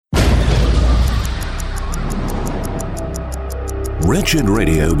Wretched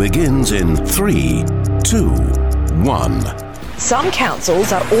Radio begins in 3, 2, 1. Some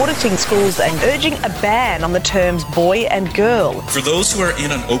councils are auditing schools and urging a ban on the terms boy and girl. For those who are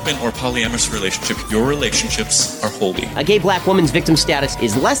in an open or polyamorous relationship, your relationships are holy. A gay black woman's victim status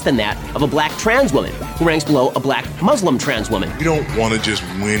is less than that of a black trans woman, who ranks below a black Muslim trans woman. We don't want to just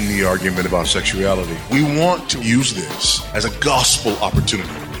win the argument about sexuality. We want to use this as a gospel opportunity.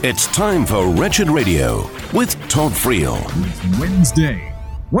 It's time for Wretched Radio with Todd Friel. Wednesday.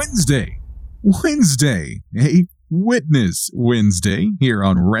 Hey, Witness Wednesday here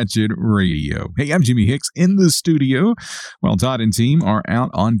on Wretched Radio. Hey, I'm Jimmy Hicks in the studio while Todd and team are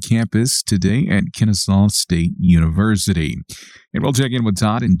out on campus today at Kennesaw State University. And we'll check in with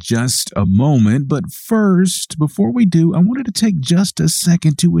Todd in just a moment. But first, before we do, I wanted to take just a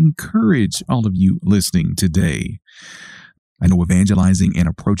second to encourage all of you listening today. I know evangelizing and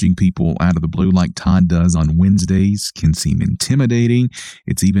approaching people out of the blue like Todd does on Wednesdays can seem intimidating.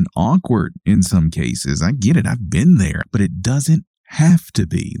 It's even awkward in some cases. I get it. I've been there, but it doesn't have to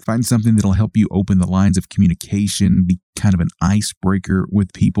be. Find something that'll help you open the lines of communication, be kind of an icebreaker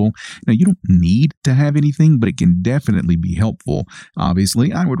with people. Now, you don't need to have anything, but it can definitely be helpful.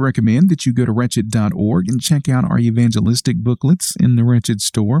 Obviously, I would recommend that you go to wretched.org and check out our evangelistic booklets in the Wretched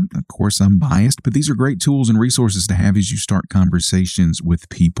store. Of course, I'm biased, but these are great tools and resources to have as you start conversations with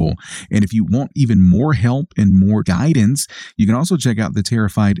people. And if you want even more help and more guidance, you can also check out the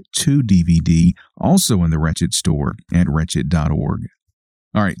Terrified 2 DVD, also in the Wretched store at wretched.org.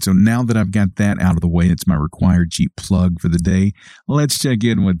 All right, so now that I've got that out of the way, it's my required cheap plug for the day. Let's check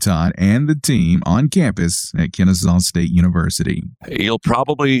in with Todd and the team on campus at Kennesaw State University. You'll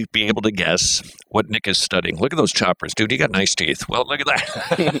probably be able to guess what Nick is studying. Look at those choppers. Dude, you got nice teeth. Well, look at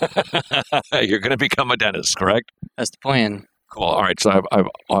that. You're going to become a dentist, correct? That's the plan. Cool. All right, so I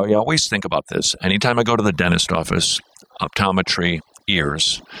always think about this. Anytime I go to the dentist office, optometry,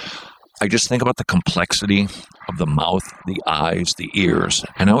 ears, I just think about the complexity of the mouth, the eyes, the ears.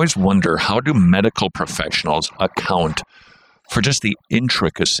 And I always wonder, how do medical professionals account for just the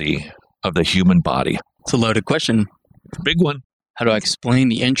intricacy of the human body? It's a loaded question. Big one. How do I explain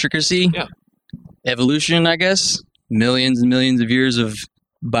the intricacy? Yeah. Evolution, I guess. Millions and millions of years of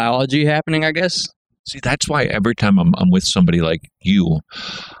biology happening, I guess. See, that's why every time I'm with somebody like you,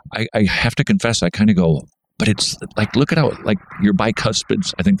 I have to confess, I kind of go, but it's like, look at how, like, your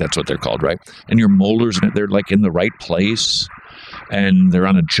bicuspids, I think that's what they're called, right? And your molars, they're like in the right place, and they're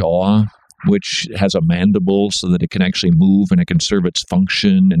on a jaw, which has a mandible so that it can actually move and it can serve its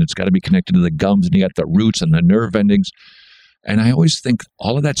function, and it's got to be connected to the gums, and you got the roots and the nerve endings. And I always think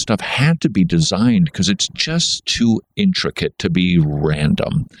all of that stuff had to be designed because it's just too intricate to be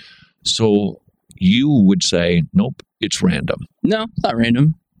random. So you would say, nope, it's random. No, it's not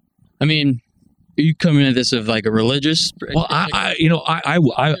random. I mean, are you coming at this of like a religious? Well, I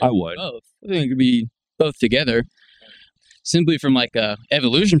would. Both. I think it could be both together. Simply from like a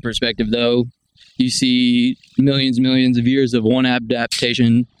evolution perspective, though, you see millions of years of one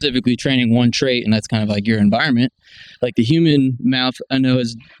adaptation, specifically training one trait, and that's kind of like your environment. Like the human mouth, I know,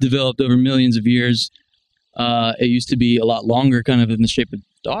 has developed over millions of years. It used to be a lot longer, kind of in the shape of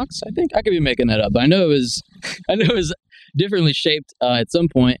dogs. I think I could be making that up. I know it was differently shaped at some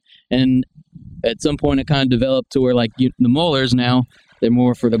point, and at some point, it kind of developed to where, like, the molars now, they're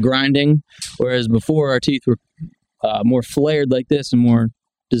more for the grinding, whereas before our teeth were more flared like this and more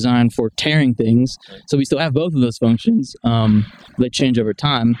designed for tearing things. So we still have both of those functions. They change over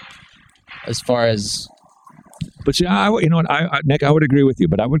time as far as... But see, Nick, I would agree with you,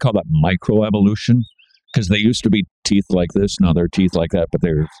 but I would call that microevolution because they used to be teeth like this, now they're teeth like that, but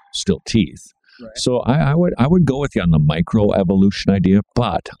they're still teeth. Right. So I would go with you on the microevolution idea,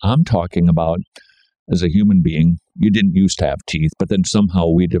 but I'm talking about as a human being, you didn't used to have teeth, but then somehow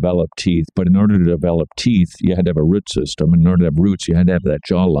we developed teeth. But in order to develop teeth, you had to have a root system. In order to have roots, you had to have that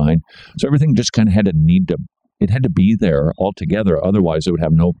jawline. So everything just kind of had to be there altogether. Otherwise, it would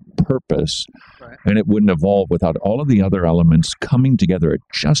have no purpose, right. And it wouldn't evolve without all of the other elements coming together at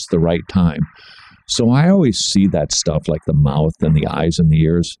just the right time. So I always see that stuff like the mouth and the eyes and the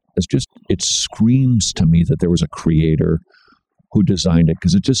ears as just, it screams to me that there was a creator who designed it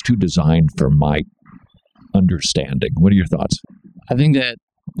because it's just too designed for my understanding. What are your thoughts? I think that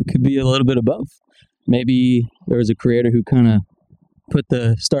it could be a little bit of both. Maybe there was a creator who kind of put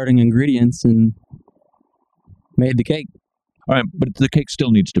the starting ingredients and made the cake. All right, but the cake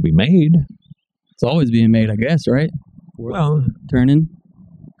still needs to be made. It's always being made, I guess, right? Well, turning.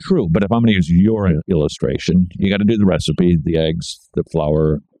 True, but if I'm going to use your illustration, you got to do the recipe, the eggs, the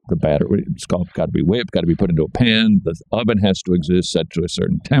flour, The batter, it's got to be whipped, got to be put into a pan. The oven has to exist, set to a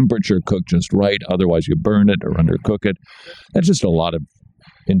certain temperature, cooked just right. Otherwise, you burn it or undercook it. That's just a lot of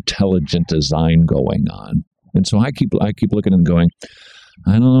intelligent design going on. And so I keep looking and going,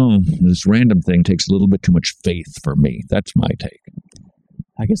 I don't know, this random thing takes a little bit too much faith for me. That's my take.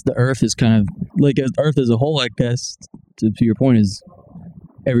 I guess the Earth is kind of like Earth as a whole. I guess to your point is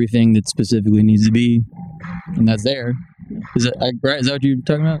everything that specifically needs to be, and that's there. Is that right? Is that what you're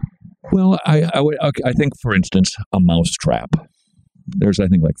talking about? Well, I think, for instance, a mousetrap. There's, I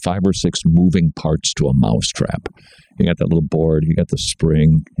think, like 5 or 6 moving parts to a mousetrap. You got that little board, you got the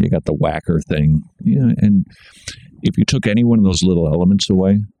spring, you got the whacker thing. Yeah, and if you took any one of those little elements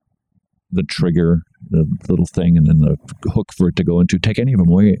away, the trigger, the little thing, and then the hook for it to go into, take any of them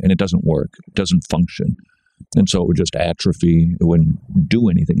away, and it doesn't work. It doesn't function. And so it would just atrophy. It wouldn't do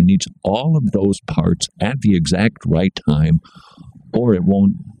anything. It needs all of those parts at the exact right time, or it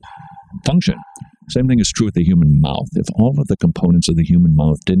won't function. Same thing is true with the human mouth. If all of the components of the human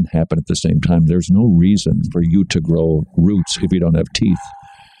mouth didn't happen at the same time, there's no reason for you to grow roots if you don't have teeth.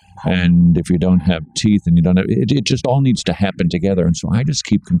 And if you don't have teeth and you don't have, it just all needs to happen together. And so I just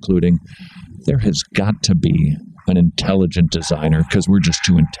keep concluding there has got to be an intelligent designer because we're just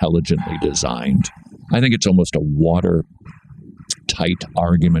too intelligently designed. I think it's almost a watertight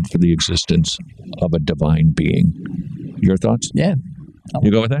argument for the existence of a divine being. Your thoughts? Yeah.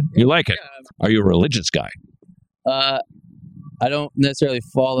 You go with that? You like it? Are you a religious guy? I don't necessarily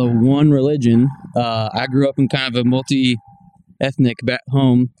follow one religion. I grew up in kind of a multi-ethnic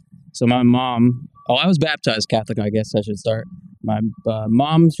home. So my mom, I was baptized Catholic, I guess I should start. My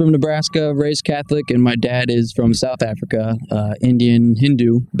mom's from Nebraska, raised Catholic, and my dad is from South Africa, Indian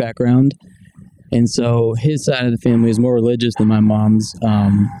Hindu background. And so his side of the family is more religious than my mom's.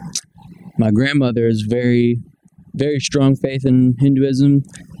 My grandmother is very, very strong faith in Hinduism.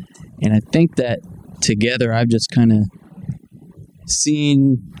 And I think that together I've just kind of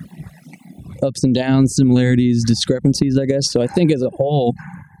seen ups and downs, similarities, discrepancies, I guess. So I think as a whole,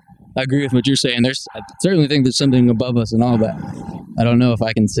 I agree with what you're saying. I certainly think there's something above us and all that. I don't know if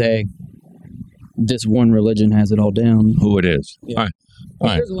I can say this one religion has it all down. Who it is. Yeah. All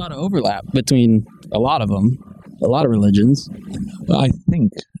right. There's a lot of overlap between a lot of them, a lot of religions. Well, I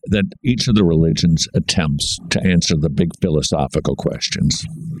think that each of the religions attempts to answer the big philosophical questions.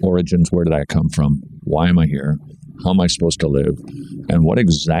 Origins, where did I come from? Why am I here? How am I supposed to live? And what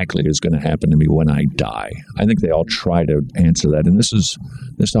exactly is going to happen to me when I die? I think they all try to answer that. And this is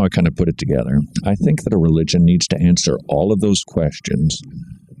how I kind of put it together. I think that a religion needs to answer all of those questions,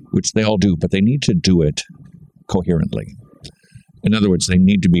 which they all do, but they need to do it coherently. In other words, they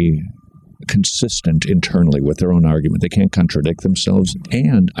need to be consistent internally with their own argument. They can't contradict themselves.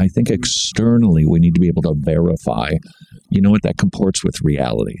 And I think externally, we need to be able to verify, that comports with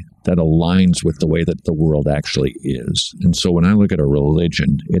reality, that aligns with the way that the world actually is. And so when I look at a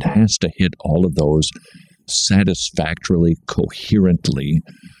religion, it has to hit all of those satisfactorily, coherently,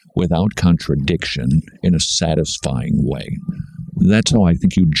 without contradiction, in a satisfying way. That's how I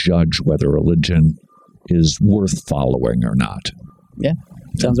think you judge whether religion is worth following or not. Yeah,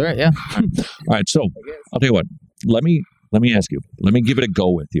 sounds right, yeah. All right, so I'll tell you what. Let me ask you. Let me give it a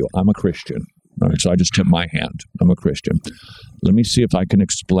go with you. I'm a Christian. All right, so I just tip my hand. I'm a Christian. Let me see if I can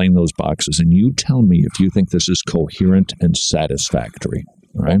explain those boxes, and you tell me if you think this is coherent and satisfactory.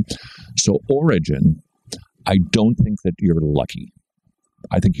 All right? So origin, I don't think that you're lucky.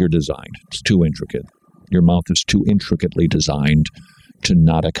 I think you're designed. It's too intricate. Your mouth is too intricately designed to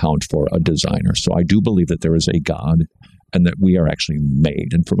not account for a designer. So I do believe that there is a God and that we are actually made.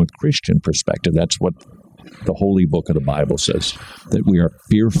 And from a Christian perspective, that's what the holy book of the Bible says, that we are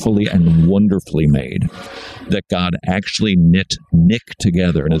fearfully and wonderfully made, that God actually knit Nick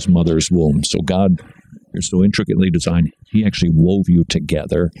together in his mother's womb. So God, you're so intricately designed, he actually wove you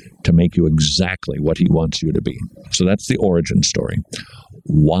together to make you exactly what he wants you to be. So that's the origin story.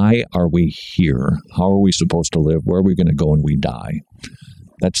 Why are we here? How are we supposed to live? Where are we going to go when we die?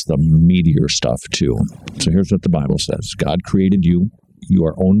 That's the meatier stuff too. So here's what the Bible says. God created you. You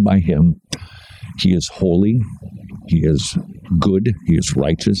are owned by him. He is holy. He is good. He is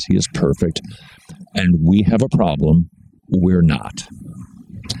righteous. He is perfect. And we have a problem. We're not.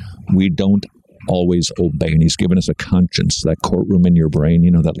 We don't always obey. And he's given us a conscience, that courtroom in your brain,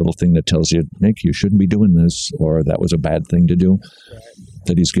 that little thing that tells you, Nick, you shouldn't be doing this, or that was a bad thing to do. Right.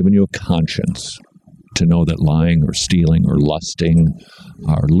 That he's given you a conscience to know that lying or stealing or lusting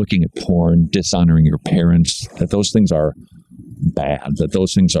or looking at porn, dishonoring your parents, that those things are bad, that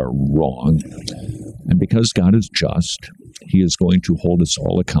those things are wrong. And because God is just, he is going to hold us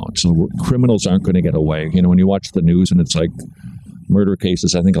all accountable. So criminals aren't going to get away. When you watch the news and it's like murder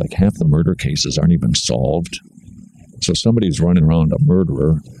cases, I think like half the murder cases aren't even solved. So somebody's running around a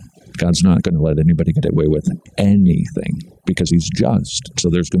murderer. God's not going to let anybody get away with anything because he's just. So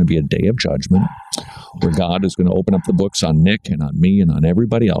there's going to be a day of judgment where God is going to open up the books on Nick and on me and on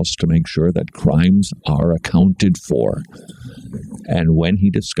everybody else to make sure that crimes are accounted for. And when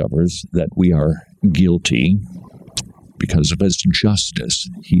he discovers that we are guilty because of his justice,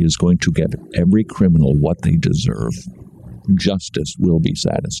 he is going to give every criminal what they deserve. Justice will be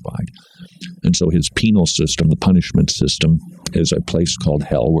satisfied. And so his penal system, the punishment system, is a place called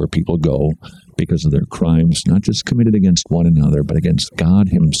hell where people go because of their crimes, not just committed against one another, but against God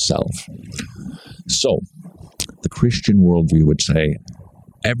himself. So the Christian worldview would say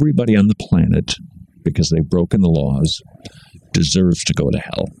everybody on the planet, because they've broken the laws, deserves to go to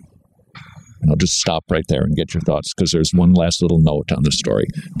hell. And I'll just stop right there and get your thoughts, because there's one last little note on the story.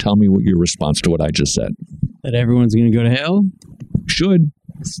 Tell me what your response to what I just said. That everyone's going to go to hell? Should.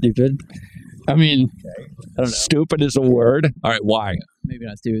 Stupid. I mean, I don't know. Stupid is a word. All right, why? Maybe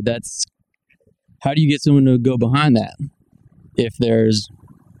not stupid. That's, how do you get someone to go behind that if there's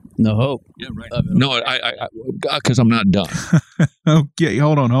no hope? Yeah, right. No, because I'm not done. Okay,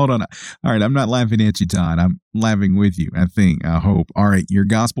 hold on. All right, I'm not laughing at you, Todd. I'm laughing with you, I hope. All right, your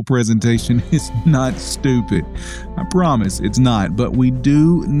gospel presentation is not stupid. I promise it's not, but we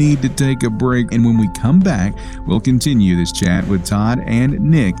do need to take a break, and when we come back, we'll continue this chat with Todd and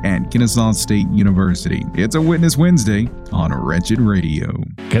Nick at Kennesaw State University. It's a Witness Wednesday on Wretched Radio.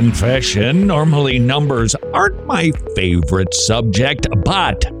 Confession, normally numbers aren't my favorite subject,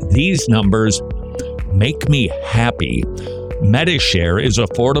 but these numbers make me happy. Medishare is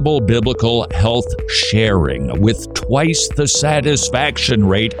affordable biblical health sharing with twice the satisfaction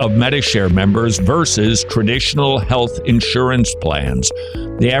rate of Medishare members versus traditional health insurance plans.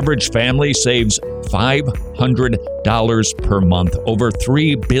 The average family saves $500 per month. Over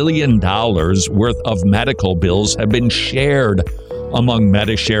 $3 billion worth of medical bills have been shared among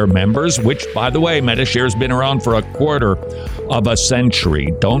Medishare members, which, by the way, Medishare has been around for a quarter of a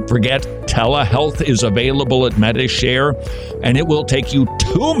century. Don't forget, telehealth is available at Medishare, and it will take you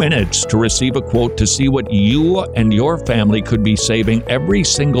 2 minutes to receive a quote to see what you and your family could be saving every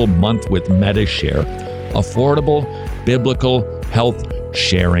single month with Medishare. Affordable, biblical health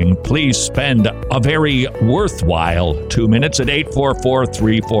sharing. Please spend a very worthwhile 2 minutes at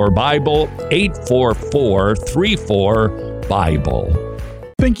 844-34-BIBLE, 844-34-BIBLE.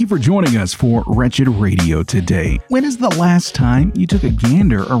 Thank you for joining us for Wretched Radio today. When is the last time you took a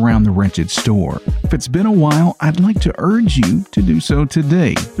gander around the Wretched store? If it's been a while, I'd like to urge you to do so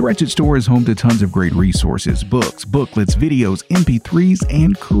today. The Wretched store is home to tons of great resources, books, booklets, videos, MP3s,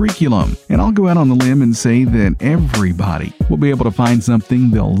 and curriculum. And I'll go out on the limb and say that everybody will be able to find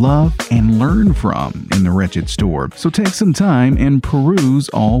something they'll love and learn from in the Wretched store. So take some time and peruse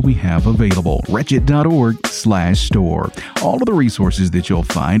all we have available. Wretched.org/store. All of the resources that you'll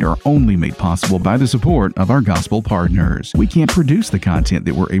find are only made possible by the support of our gospel partners. We can't produce the content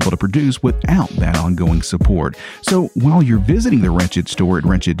that we're able to produce without that ongoing support. So while you're visiting the Wretched store at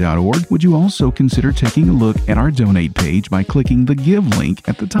wretched.org, would you also consider taking a look at our donate page by clicking the give link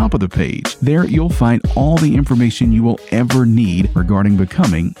at the top of the page? There you'll find all the information you will ever need regarding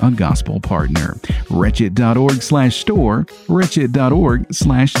becoming a gospel partner. Wretched.org/store,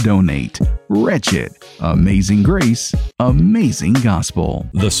 wretched.org/donate. Wretched. Amazing grace, amazing gospel.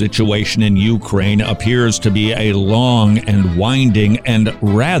 The situation in Ukraine appears to be a long and winding and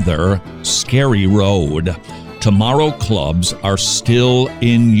rather scary road. Tomorrow clubs are still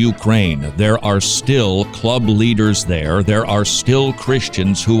in Ukraine. There are still club leaders there. There are still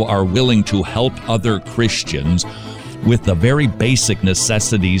Christians who are willing to help other Christians with the very basic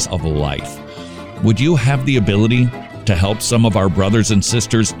necessities of life. Would you have the ability to help some of our brothers and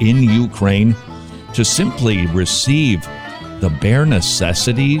sisters in Ukraine to simply receive the bare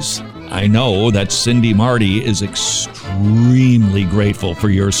necessities? I know that Cindy Marty is extremely grateful for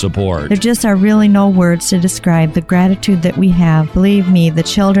your support. There just are really no words to describe the gratitude that we have. Believe me, the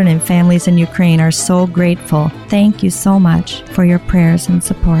children and families in Ukraine are so grateful. Thank you so much for your prayers and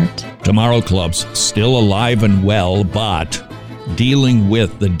support. Tomorrow Club's still alive and well, but dealing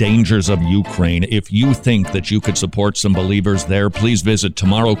with the dangers of Ukraine. If you think that you could support some believers there, please visit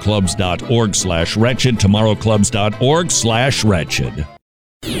tomorrowclubs.org/wretched, tomorrowclubs.org/wretched.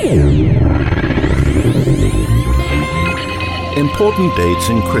 Important dates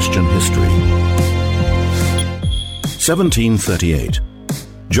in Christian history. 1738.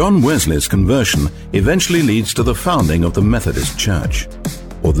 John Wesley's conversion eventually leads to the founding of the Methodist Church.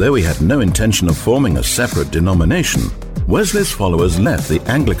 Although he had no intention of forming a separate denomination, Wesley's followers left the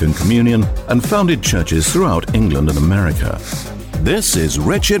Anglican Communion and founded churches throughout England and America. This is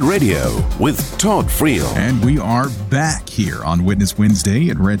Wretched Radio with Todd Friel. And we are back here on Witness Wednesday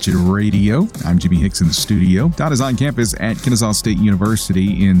at Wretched Radio. I'm Jimmy Hicks in the studio. Todd is on campus at Kennesaw State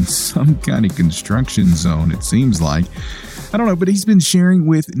University in some kind of construction zone, it seems like. I don't know, but he's been sharing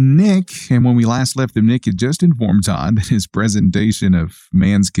with Nick. And when we last left him, Nick had just informed Todd that his presentation of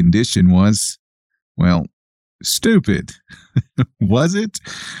man's condition was, well, stupid. Was it?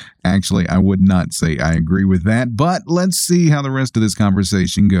 Actually, I would not say I agree with that, but let's see how the rest of this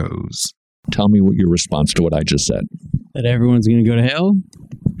conversation goes. Tell me what your response to what I just said. That everyone's going to go to hell?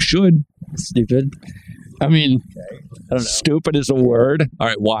 Should. Stupid. I mean, I don't know. Stupid is a word. All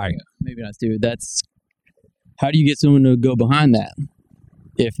right, why? Maybe not stupid. How do you get someone to go behind that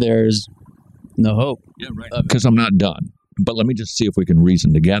if there's no hope? Yeah, right. Because I'm not done. But let me just see if we can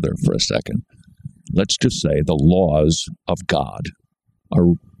reason together for a second. Let's just say the laws of God are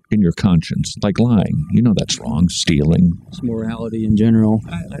in your conscience, like lying. You know that's wrong. Stealing. It's morality in general.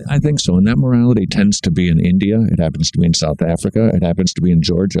 I think so. And that morality tends to be in India. It happens to be in South Africa. It happens to be in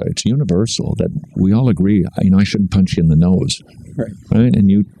Georgia. It's universal that we all agree, I shouldn't punch you in the nose. Right? And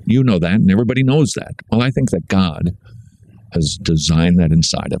you know that, and everybody knows that. Well, I think that God has designed that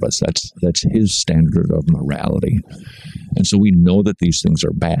inside of us. That's his standard of morality. And so we know that these things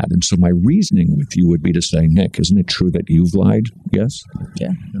are bad. And so my reasoning with you would be to say, Nick, isn't it true that you've lied? Yes?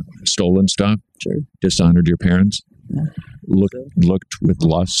 Yeah. Stolen stuff? Sure. Dishonored your parents? Yeah. Looked with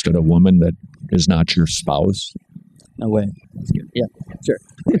lust at a woman that is not your spouse? No way. Yeah, sure.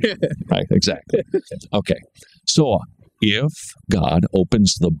 Right, exactly. Okay. So if God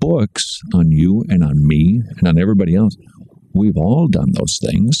opens the books on you and on me and on everybody else, we've all done those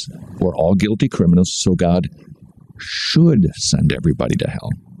things. We're all guilty criminals, so God should send everybody to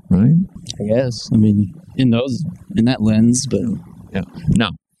hell, right? I guess. I mean, in that lens, but... Yeah. Now,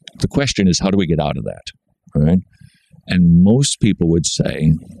 the question is, how do we get out of that, right? And most people would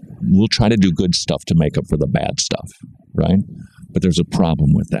say, we'll try to do good stuff to make up for the bad stuff, right? But there's a problem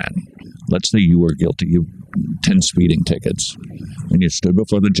with that. Let's say you were guilty. You 10 speeding tickets, and you stood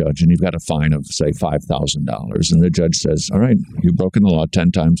before the judge, and you've got a fine of, say, $5,000. And the judge says, all right, you've broken the law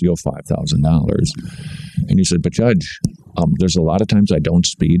 10 times, you owe $5,000. And you said, but Judge, there's a lot of times I don't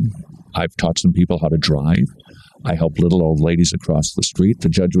speed. I've taught some people how to drive. I help little old ladies across the street. The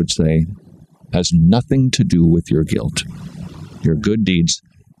judge would say, has nothing to do with your guilt. Your good deeds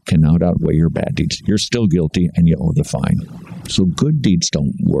cannot outweigh your bad deeds. You're still guilty, and you owe the fine. So good deeds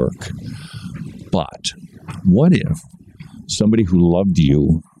don't work. But what if somebody who loved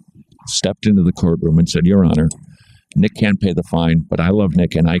you stepped into the courtroom and said, Your Honor, Nick can't pay the fine, but I love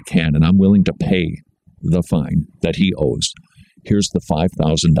Nick and I can, and I'm willing to pay the fine that he owes. Here's the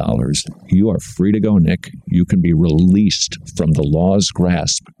 $5,000. You are free to go, Nick. You can be released from the law's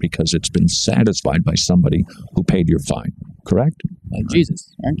grasp because it's been satisfied by somebody who paid your fine. Correct? Like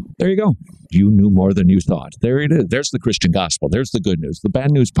Jesus, right? There you go. You knew more than you thought. There it is. There's the Christian gospel. There's the good news. The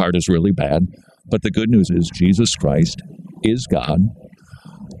bad news part is really bad, but the good news is Jesus Christ is God,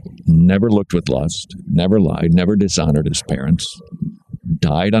 never looked with lust, never lied, never dishonored his parents,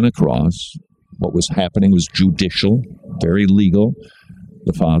 died on a cross. What was happening was judicial, very legal.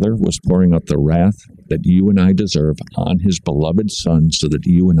 The Father was pouring out the wrath that you and I deserve on his beloved Son so that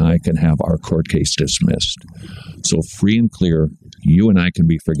you and I can have our court case dismissed. So free and clear, you and I can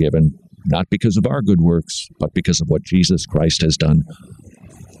be forgiven, not because of our good works, but because of what Jesus Christ has done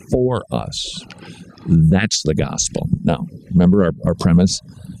for us. That's the gospel. Now, remember our premise,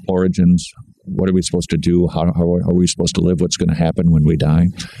 origins. What are we supposed to do? How are we supposed to live? What's going to happen when we die?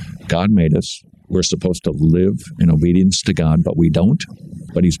 God made us. We're supposed to live in obedience to God, but we don't.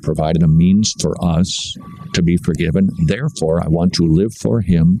 But he's provided a means for us to be forgiven. Therefore, I want to live for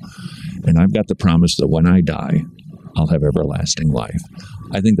him. And I've got the promise that when I die, I'll have everlasting life.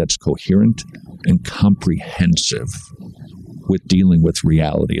 I think that's coherent and comprehensive with dealing with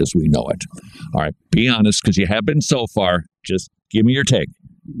reality as we know it. All right, be honest, because you have been so far. Just give me your take.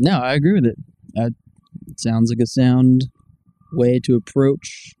 No, I agree with it. It sounds like a sound way to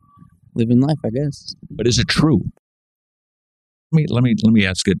approach living life, I guess. But is it true? Let me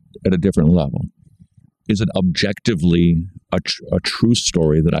ask it at a different level. Is it objectively a true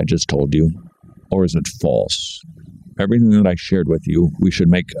story that I just told you, or is it false? Everything that I shared with you, we should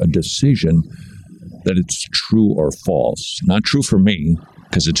make a decision that it's true or false. Not true for me,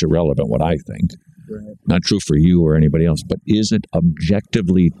 because it's irrelevant what I think. Right. Not true for you or anybody else, but is it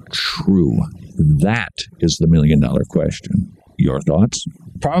objectively true? That is the $1 million question. Your thoughts?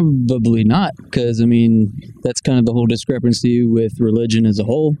 Probably not, because, I mean, that's kind of the whole discrepancy with religion as a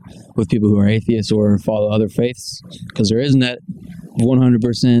whole, with people who are atheists or follow other faiths, because there isn't that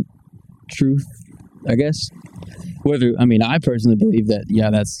 100% truth, I guess. I personally believe that,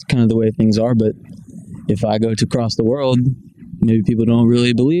 that's kind of the way things are, but if I go to across the world, maybe people don't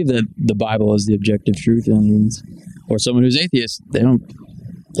really believe that the Bible is the objective truth, or someone who's atheist,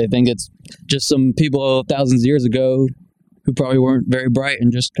 they think it's just some people thousands of years ago who probably weren't very bright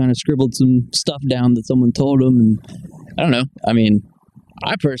and just kind of scribbled some stuff down that someone told them. And I don't know. I mean,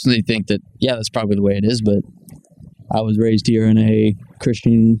 I personally think that, that's probably the way it is, but I was raised here in a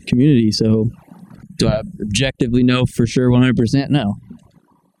Christian community, so do I objectively know for sure 100%? No.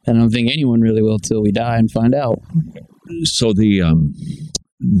 And I don't think anyone really will till we die and find out. So the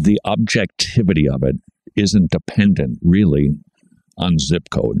objectivity of it isn't dependent really on zip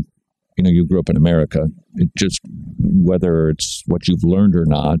code. You grew up in America. It just, whether it's what you've learned or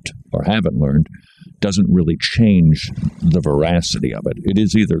not, or haven't learned, doesn't really change the veracity of it. It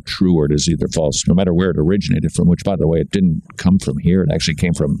is either true or it is either false, no matter where it originated from, which, by the way, it didn't come from here. It actually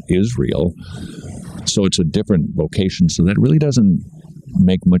came from Israel. So it's a different location. So that really doesn't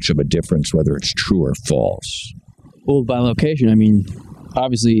make much of a difference whether it's true or false. Well, by location, I mean,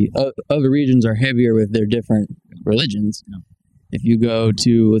 obviously, other regions are heavier with their different religions. Yeah. If you go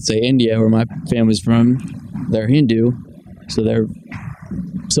to, let's say, India, where my family's from, they're Hindu, so they're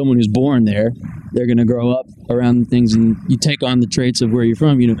someone who's born there. They're going to grow up around things, and you take on the traits of where you're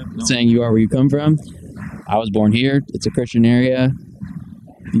from, saying you are where you come from. I was born here. It's a Christian area.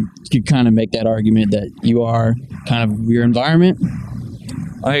 You kind of make that argument that you are kind of your environment.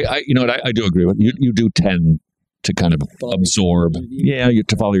 I do agree with you. You do tend to kind of absorb,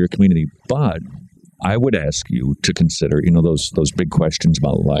 to follow your community, but I would ask you to consider, those big questions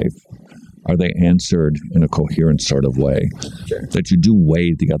about life. Are they answered in a coherent sort of way? Sure. That you do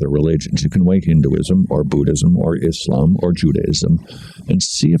weigh the other religions. You can weigh Hinduism or Buddhism or Islam or Judaism and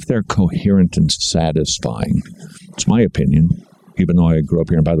see if they're coherent and satisfying. It's my opinion, even though I grew up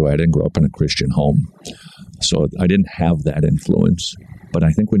here. And by the way, I didn't grow up in a Christian home, so I didn't have that influence. But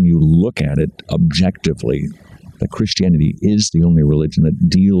I think when you look at it objectively, that Christianity is the only religion that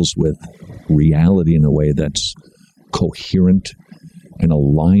deals with reality in a way that's coherent and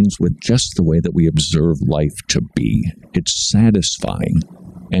aligns with just the way that we observe life to be. It's satisfying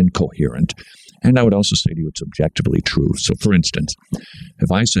and coherent. And I would also say to you, it's objectively true. So, for instance,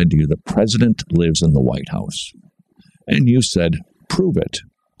 if I said to you, the president lives in the White House, and you said, prove it.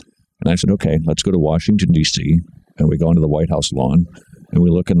 And I said, okay, let's go to Washington, D.C., and we go into the White House lawn, and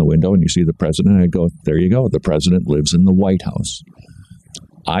we look in the window and you see the president, and I go, there you go, the president lives in the White House.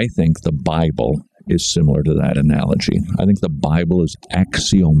 I think the Bible is similar to that analogy. I think the Bible is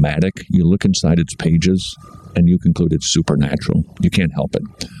axiomatic. You look inside its pages and you conclude it's supernatural. You can't help it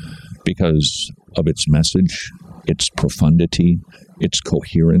because of its message, its profundity, its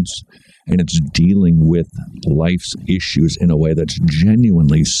coherence, and it's dealing with life's issues in a way that's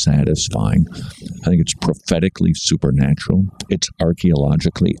genuinely satisfying. I think it's prophetically supernatural. It's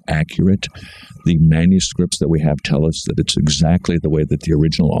archaeologically accurate. The manuscripts that we have tell us that it's exactly the way that the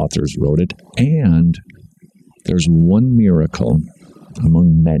original authors wrote it. And there's one miracle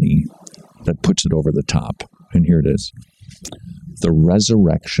among many that puts it over the top. And here it is. The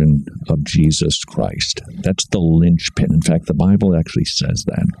resurrection of Jesus Christ. That's the linchpin. In fact, the Bible actually says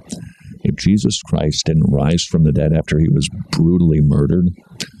that. If Jesus Christ didn't rise from the dead after he was brutally murdered,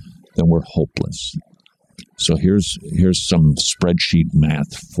 then we're hopeless. So here's some spreadsheet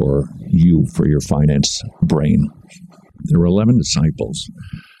math for you, for your finance brain. There were 11 disciples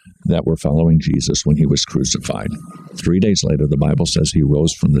that were following Jesus when he was crucified. 3 days later, the Bible says he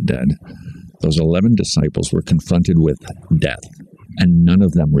rose from the dead. Those 11 disciples were confronted with death, and none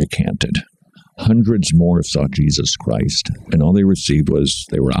of them recanted. Hundreds more saw Jesus Christ, and all they received was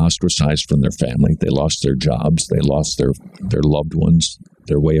they were ostracized from their family. They lost their jobs. They lost their loved ones,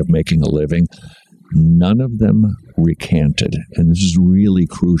 their way of making a living. None of them recanted, and this is really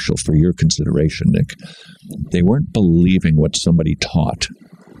crucial for your consideration, Nick. They weren't believing what somebody taught,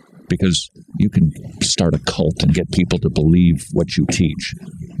 because you can start a cult and get people to believe what you teach.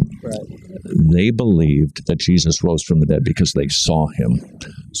 Right. They believed that Jesus rose from the dead because they saw him.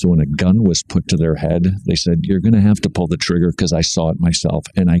 So when a gun was put to their head, they said, you're going to have to pull the trigger because I saw it myself,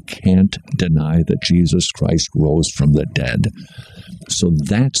 and I can't deny that Jesus Christ rose from the dead. So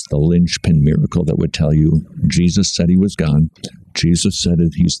that's the linchpin miracle that would tell you Jesus said he was gone. Jesus said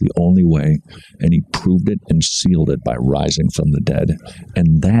that he's the only way, and he proved it and sealed it by rising from the dead.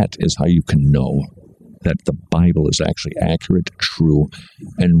 And that is how you can know that the Bible is actually accurate, true,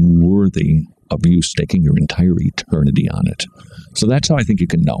 and worthy of you staking your entire eternity on it. So that's how I think you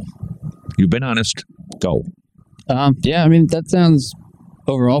can know. You've been honest. Go. Yeah, I mean, that sounds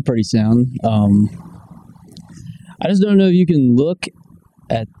overall pretty sound. I just don't know if you can look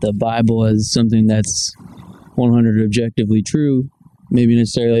at the Bible as something that's 100 objectively true, maybe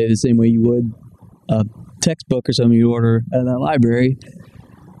necessarily the same way you would a textbook or something you order at that library.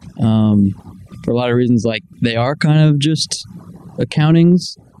 For a lot of reasons, like they are kind of just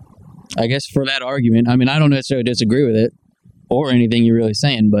accountings, I guess, for that argument. I mean, I don't necessarily disagree with it or anything you're really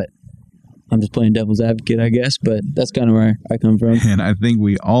saying, but I'm just playing devil's advocate, I guess, but that's kind of where I come from. And I think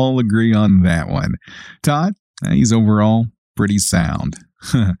we all agree on that one. Todd, he's overall pretty sound.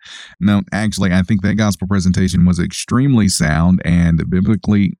 No, actually, I think that gospel presentation was extremely sound and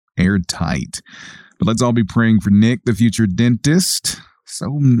biblically airtight. But let's all be praying for Nick, the future dentist. So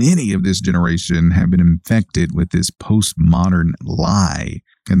many of this generation have been infected with this postmodern lie.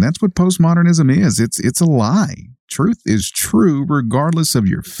 And that's what postmodernism is. It's a lie. Truth is true regardless of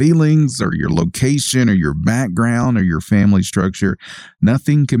your feelings or your location or your background or your family structure.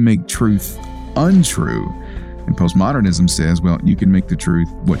 Nothing can make truth untrue. And postmodernism says, well, you can make the truth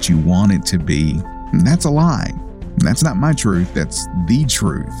what you want it to be. And that's a lie. That's not my truth. That's the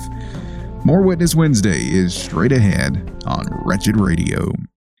truth. More Witness Wednesday is straight ahead on Wretched Radio.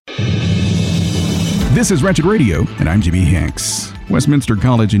 This is Wretched Radio, and I'm Jimmy Hicks. Westminster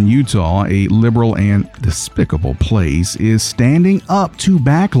College in Utah, a liberal and despicable place, is standing up to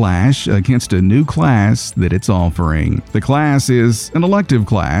backlash against a new class that it's offering. The class is an elective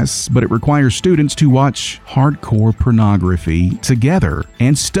class, but it requires students to watch hardcore pornography together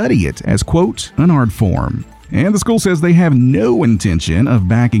and study it as, quote, an art form. And the school says they have no intention of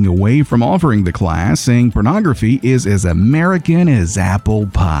backing away from offering the class, saying pornography is as American as apple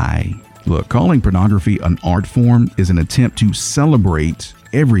pie. Look, calling pornography an art form is an attempt to celebrate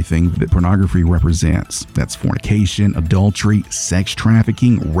everything that pornography represents. That's fornication, adultery, sex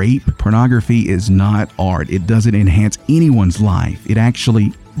trafficking, rape. Pornography is not art. It doesn't enhance anyone's life. It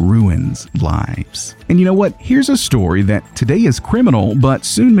actually ruins lives. And you know what? Here's a story that today is criminal, but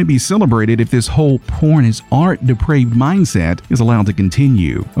soon may be celebrated if this whole porn is art depraved mindset is allowed to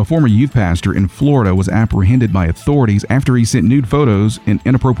continue. A former youth pastor in Florida was apprehended by authorities after he sent nude photos and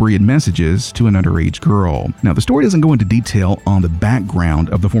inappropriate messages to an underage girl. Now, the story doesn't go into detail on the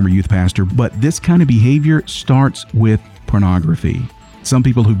background of the former youth pastor, but this kind of behavior starts with pornography. Some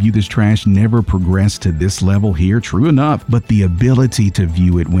people who view this trash never progress to this level here, true enough, but the ability to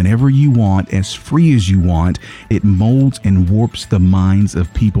view it whenever you want, as free as you want, it molds and warps the minds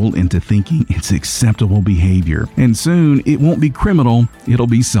of people into thinking it's acceptable behavior. And soon, it won't be criminal, it'll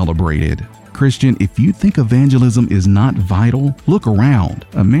be celebrated. Christian, if you think evangelism is not vital, look around.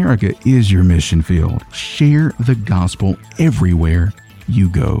 America is your mission field. Share the gospel everywhere you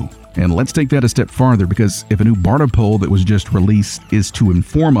go. And let's take that a step farther, because if a new Barna poll that was just released is to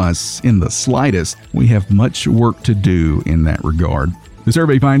inform us in the slightest, we have much work to do in that regard. The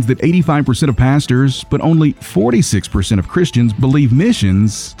survey finds that 85% of pastors, but only 46% of Christians believe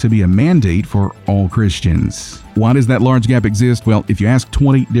missions to be a mandate for all Christians. Why does that large gap exist? Well, if you ask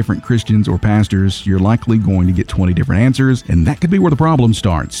 20 different Christians or pastors, you're likely going to get 20 different answers, and that could be where the problem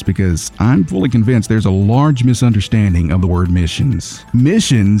starts, because I'm fully convinced there's a large misunderstanding of the word missions.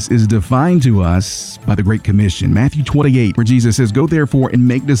 Missions is defined to us by the Great Commission, Matthew 28, where Jesus says, "Go therefore and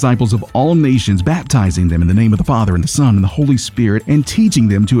make disciples of all nations, baptizing them in the name of the Father and the Son and the Holy Spirit, and teaching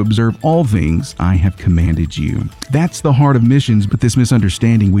them to observe all things I have commanded you." That's the heart of missions, but this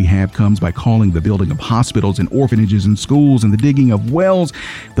misunderstanding we have comes by calling the building of hospitals and orphanages and schools and the digging of wells.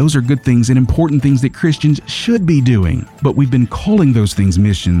 Those are good things and important things that Christians should be doing. But we've been calling those things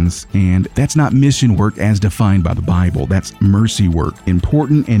missions, and that's not mission work as defined by the Bible. That's mercy work.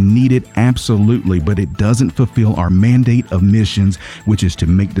 Important and needed, absolutely, but it doesn't fulfill our mandate of missions, which is to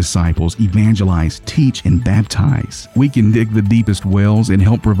make disciples, evangelize, teach, and baptize. We can dig the deepest wells and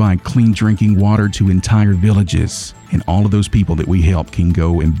help provide clean drinking water to entire villages. And all of those people that we help can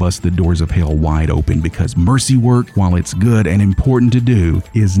go and bust the doors of hell wide open, because mercy work, while it's good and important to do,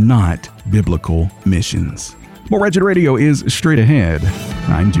 is not biblical missions. More Wretched Radio is straight ahead.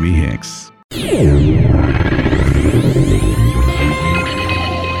 I'm Jimmy Hicks.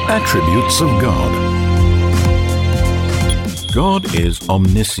 Attributes of God. God is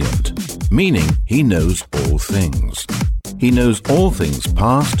omniscient, meaning He knows all things. He knows all things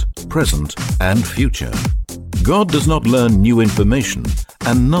past, present, and future. God does not learn new information,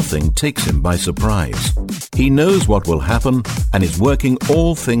 and nothing takes Him by surprise. He knows what will happen and is working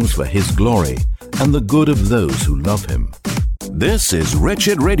all things for His glory and the good of those who love Him. This is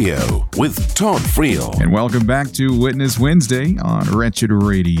Wretched Radio with Todd Friel. And welcome back to Witness Wednesday on Wretched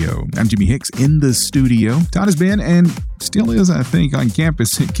Radio. I'm Jimmy Hicks in the studio. Todd has been and still is, I think, on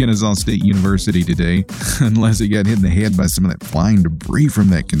campus at Kennesaw State University today, unless he got hit in the head by some of that flying debris from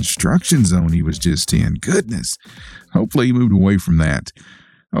that construction zone he was just in. Goodness. Hopefully he moved away from that.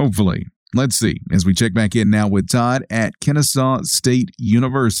 Hopefully. Let's see. As we check back in now with Todd at Kennesaw State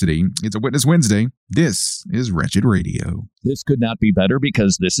University. It's a Witness Wednesday. This is Wretched Radio. This could not be better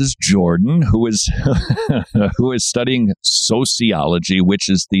because this is Jordan, who is who is studying sociology, which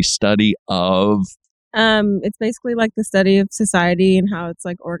is the study of... It's basically like the study of society and how it's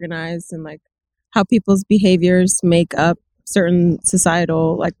like organized and like how people's behaviors make up certain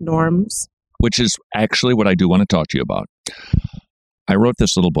societal like norms. Which is actually what I do want to talk to you about. I wrote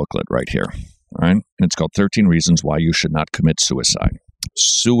this little booklet right here, all right? And it's called 13 Reasons Why You Should Not Commit Suicide.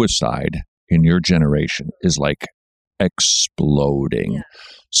 Suicide in your generation is like exploding. Yeah.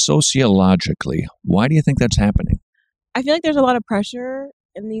 Sociologically, why do you think that's happening? I feel like there's a lot of pressure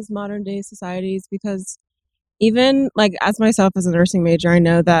in these modern day societies because even like as myself as a nursing major, I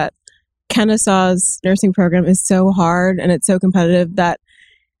know that Kennesaw's nursing program is so hard and it's so competitive that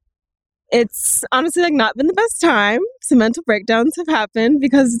it's honestly like not been the best time. Some mental breakdowns have happened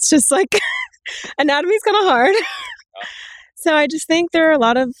because it's just like anatomy is kind of hard. So I just think there are a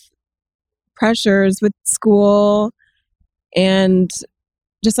lot of pressures with school and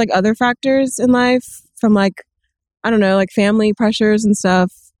just like other factors in life from like, I don't know, like family pressures and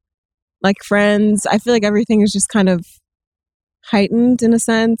stuff, like friends. I feel like everything is just kind of heightened in a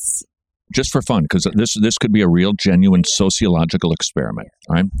sense. Just for fun, because this could be a real, genuine sociological experiment,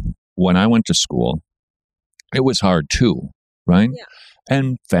 right? When I went to school, it was hard too, right? Yeah.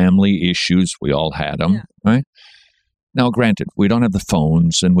 And family issues, we all had them, right? Now, granted, we don't have the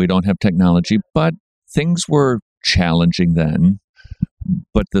phones and we don't have technology, but things were challenging then.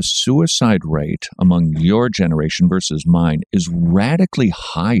 But the suicide rate among your generation versus mine is radically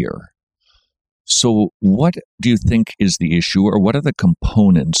higher. So what do you think is the issue, or what are the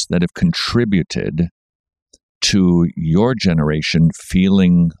components that have contributed to your generation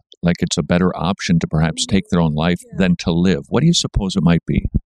feeling like it's a better option to perhaps take their own life than to live? What do you suppose it might be?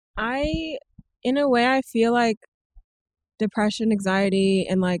 In a way, I feel like depression, anxiety,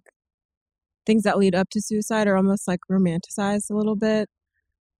 and like things that lead up to suicide are almost like romanticized a little bit.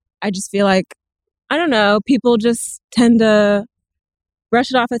 I just feel like, I don't know, people just tend to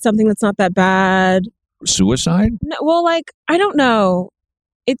brush it off as something that's not that bad. Suicide? No, well, like, I don't know.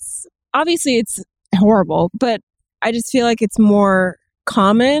 It's obviously it's horrible, but I just feel like it's more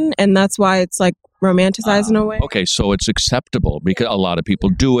common and that's why it's like romanticized in a way. Okay, so it's acceptable because a lot of people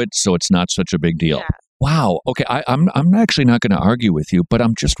do it, so it's not such a big deal. Yeah. Wow. Okay, I'm actually not going to argue with you, but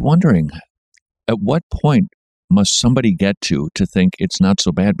I'm just wondering, at what point must somebody get to think it's not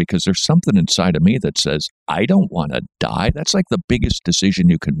so bad? Because there's something inside of me that says, I don't want to die. That's like the biggest decision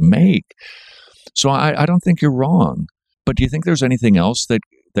you could make. So I don't think you're wrong. But do you think there's anything else that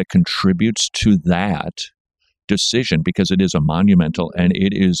contributes to that decision? Because it is a monumental and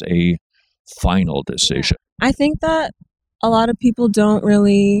it is a final decision. I think that a lot of people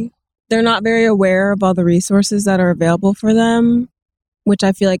they're not very aware of all the resources that are available for them, which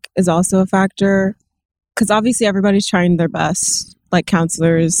I feel like is also a factor. Because obviously everybody's trying their best, like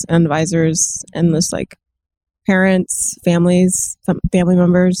counselors and advisors and just like parents, families, family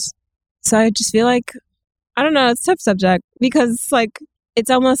members. So I just feel like, I don't know, it's a tough subject because like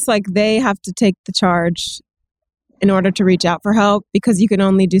it's almost like they have to take the charge in order to reach out for help because you can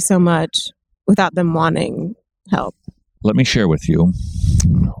only do so much without them wanting help. Let me share with you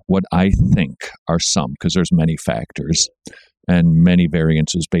what I think are some, because there's many factors and many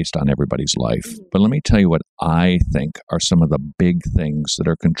variances based on everybody's life. But let me tell you what I think are some of the big things that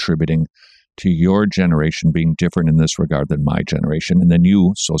are contributing to your generation being different in this regard than my generation. And then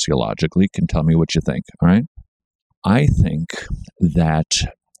you, sociologically, can tell me what you think, all right? I think that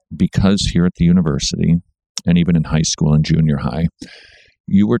because here at the university, and even in high school and junior high,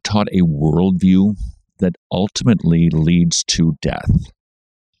 you were taught a worldview that ultimately leads to death.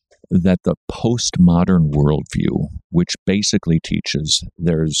 That the postmodern worldview, which basically teaches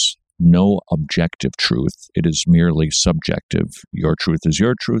there's no objective truth, it is merely subjective. Your truth is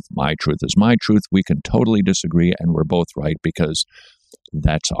your truth, my truth is my truth. We can totally disagree and we're both right because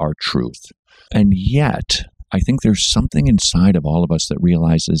that's our truth. And yet, I think there's something inside of all of us that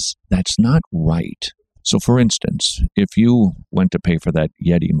realizes that's not right. So for instance, if you went to pay for that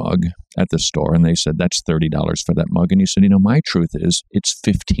Yeti mug at the store and they said, that's $30 for that mug. And you said, my truth is it's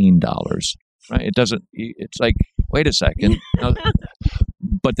 $15, right? It's like, wait a second.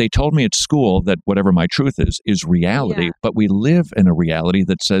 But they told me at school that whatever my truth is reality. Yeah. But we live in a reality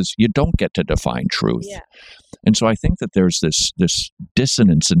that says you don't get to define truth. Yeah. And so I think that there's this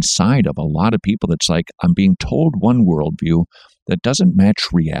dissonance inside of a lot of people that's like, I'm being told one worldview that doesn't match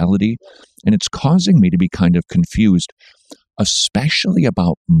reality, and it's causing me to be kind of confused, especially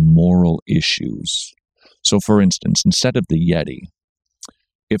about moral issues. So, for instance, instead of the Yeti,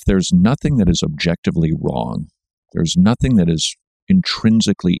 if there's nothing that is objectively wrong, there's nothing that is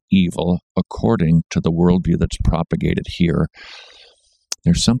intrinsically evil according to the worldview that's propagated here,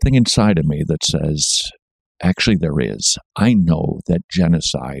 there's something inside of me that says, actually there is. I know that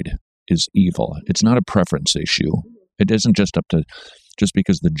genocide is evil. It's not a preference issue. It isn't just up to, just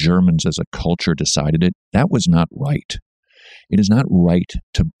because the Germans as a culture decided it. That was not right. It is not right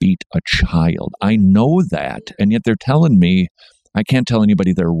to beat a child. I know that, and yet they're telling me I can't tell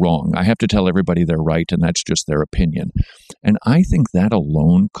anybody they're wrong. I have to tell everybody they're right, and that's just their opinion. And I think that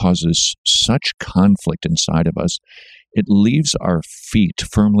alone causes such conflict inside of us. It leaves our feet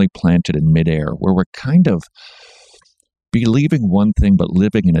firmly planted in midair, where we're kind of believing one thing but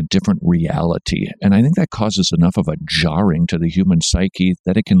living in a different reality. And I think that causes enough of a jarring to the human psyche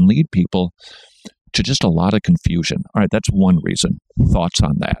that it can lead people to just a lot of confusion. All right, that's one reason. Thoughts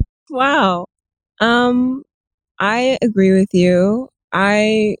on that? Wow. I agree with you.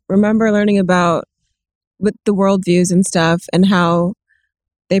 I remember learning about with the worldviews and stuff and how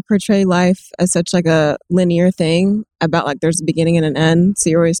they portray life as such like a linear thing, about like there's a beginning and an end. So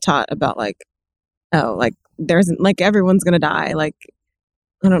you're always taught about like, oh, like there's like everyone's going to die. Like,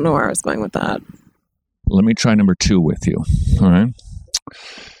 I don't know where I was going with that. Let me try number 2 with you. All right.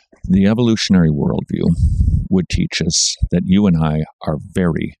 The evolutionary worldview would teach us that you and I are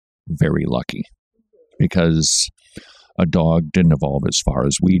very, very lucky because a dog didn't evolve as far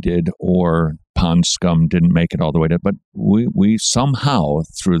as we did, or pond scum didn't make it all the way to, but we somehow,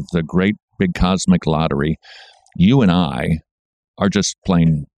 through the great big cosmic lottery, you and I are just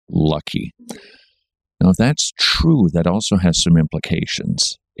plain lucky. Now, if that's true, that also has some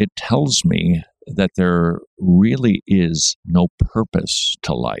implications. It tells me that there really is no purpose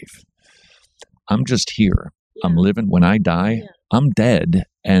to life. I'm just here. Yeah. I'm living. When I die, I'm dead,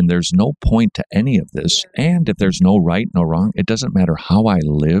 and there's no point to any of this. And if there's no right, no wrong, it doesn't matter how I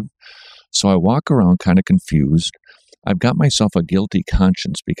live. So I walk around kind of confused. I've got myself a guilty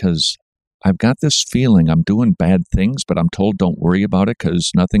conscience because I've got this feeling I'm doing bad things, but I'm told don't worry about it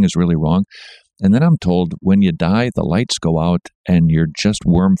because nothing is really wrong. And then I'm told when you die, the lights go out and you're just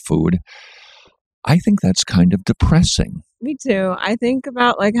worm food. I think that's kind of depressing. Me too. I think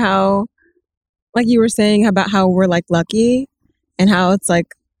about like how, like you were saying about how we're like lucky and how it's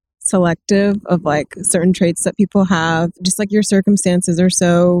like selective of like certain traits that people have. Just like your circumstances are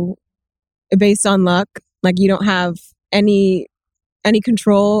so based on luck. Like you don't have any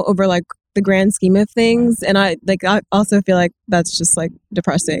control over like the grand scheme of things. And I also feel like that's just like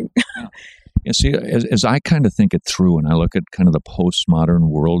depressing. You see, as I kind of think it through and I look at kind of the postmodern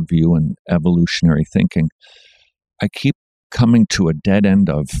worldview and evolutionary thinking, I keep coming to a dead end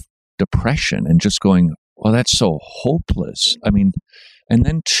of depression and just going, well, that's so hopeless. I mean, and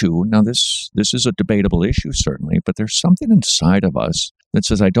then two, now this is a debatable issue, certainly, but there's something inside of us that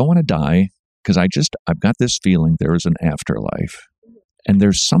says, I don't want to die because I've got this feeling there is an afterlife. And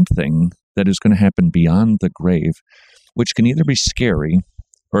there's something that is going to happen beyond the grave, which can either be scary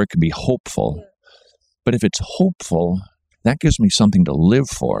or it can be hopeful. But if it's hopeful, that gives me something to live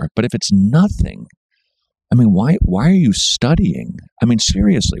for. But if it's nothing, I mean, why are you studying? I mean,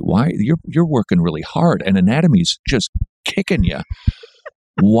 seriously, why you're working really hard and anatomy's just kicking you.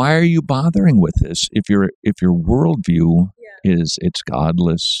 Why are you bothering with this if your worldview is it's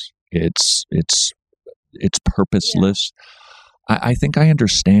godless, it's purposeless? Yeah. I think I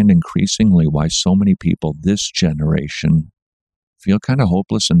understand increasingly why so many people this generation feel kind of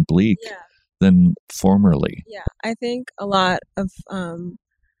hopeless and bleak than formerly. Yeah, I think a lot of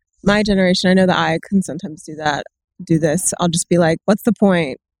my generation, I know that I can sometimes do this. I'll just be like, what's the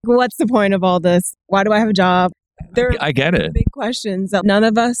point? What's the point of all this? Why do I have a job? I get it. Big questions that none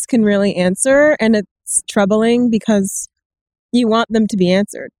of us can really answer. And it's troubling because you want them to be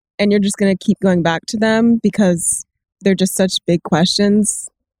answered. And you're just going to keep going back to them because they're just such big questions.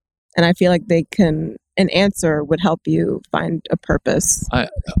 And I feel like an answer would help you find a purpose.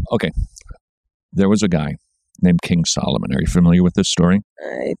 Okay. There was a guy named King Solomon. Are you familiar with this story?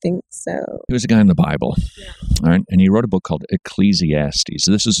 I think so. He was a guy in the Bible. Yeah. All right. And he wrote a book called Ecclesiastes.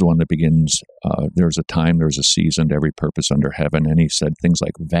 This is the one that begins, there's a time, there's a season to every purpose under heaven. And he said things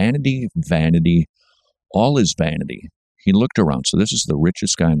like, vanity, vanity, all is vanity. He looked around. So this is the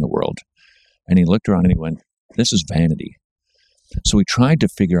richest guy in the world. And he looked around and he went, this is vanity. So he tried to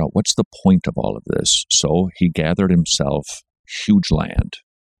figure out what's the point of all of this. So he gathered himself huge land,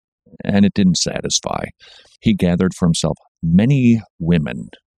 and it didn't satisfy. He gathered for himself many women,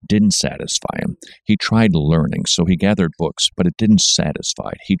 didn't satisfy him. He tried learning, so he gathered books, but it didn't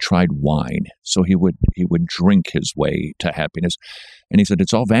satisfy. He tried wine, so he would drink his way to happiness. And he said,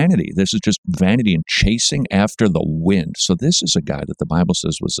 it's all vanity. This is just vanity and chasing after the wind. So this is a guy that the Bible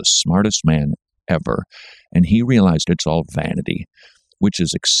says was the smartest man ever. And he realized it's all vanity, which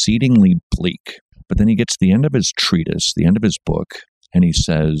is exceedingly bleak. But then he gets to the end of his treatise, the end of his book, and he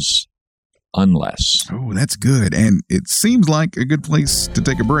says, unless. Oh, that's good. And it seems like a good place to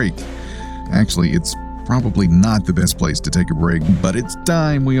take a break. Actually, it's probably not the best place to take a break, but it's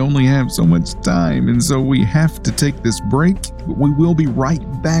time. We only have so much time, and so we have to take this break. But we will be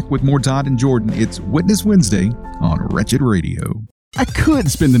right back with more Todd and Jordan. It's Witness Wednesday on Wretched Radio. I could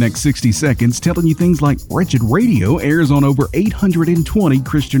spend the next 60 seconds telling you things like Wretched Radio airs on over 820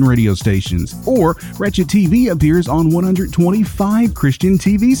 Christian radio stations, or Wretched TV appears on 125 Christian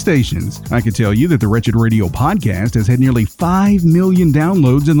TV stations. I could tell you that the Wretched Radio podcast has had nearly 5 million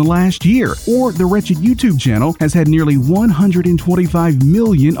downloads in the last year, or the Wretched YouTube channel has had nearly 125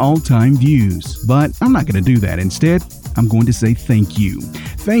 million all-time views. But I'm not going to do that. Instead, I'm going to say thank you.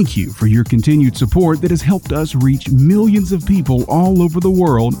 Thank you for your continued support that has helped us reach millions of people all over the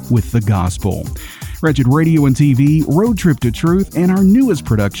world with the gospel. Wretched Radio and TV, Road Trip to Truth, and our newest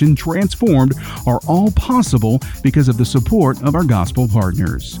production, Transformed, are all possible because of the support of our gospel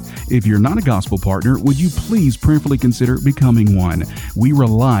partners. If you're not a gospel partner, would you please prayerfully consider becoming one? We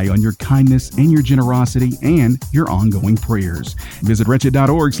rely on your kindness and your generosity and your ongoing prayers. Visit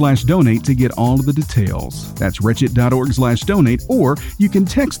wretched.org/donate to get all of the details. That's wretched.org/donate, or you can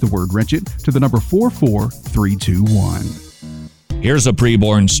text the word wretched to the number 44321. Here's a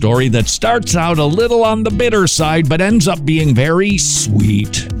preborn story that starts out a little on the bitter side, but ends up being very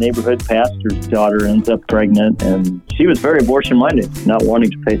sweet. Neighborhood pastor's daughter ends up pregnant, and she was very abortion-minded, not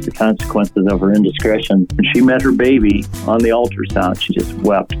wanting to face the consequences of her indiscretion. When she met her baby on the ultrasound, she just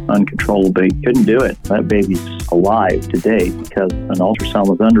wept uncontrollably. Couldn't do it. That baby's alive today because an ultrasound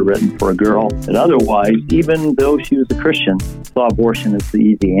was underwritten for a girl that otherwise, even though she was a Christian, saw abortion as the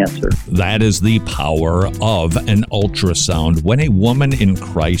easy answer. That is the power of an ultrasound. When a woman in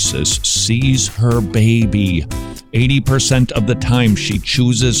crisis sees her baby, 80% of the time she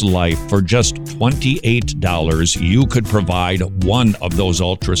chooses life. For just $28, you could provide one of those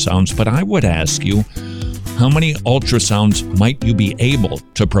ultrasounds. But I would ask you, how many ultrasounds might you be able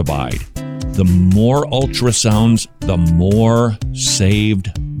to provide? The more ultrasounds, the more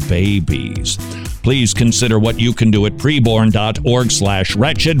saved babies. Please consider what you can do at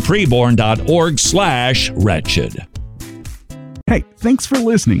preborn.org/wretched, preborn.org/wretched. Hey, thanks for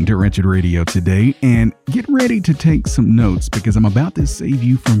listening to Wretched Radio today, and get ready to take some notes because I'm about to save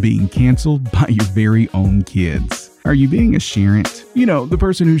you from being canceled by your very own kids. Are you being a sharent? You know, the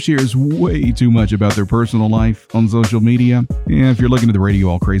person who shares way too much about their personal life on social media? Yeah, if you're looking at the radio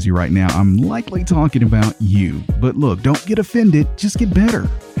all crazy right now, I'm likely talking about you. But look, don't get offended, just get better.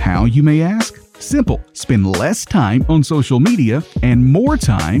 How, you may ask? Simple. Spend less time on social media and more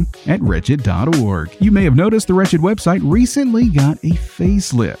time at wretched.org. You may have noticed the Wretched website recently got a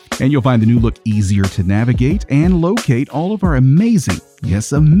facelift, and you'll find the new look easier to navigate and locate all of our amazing,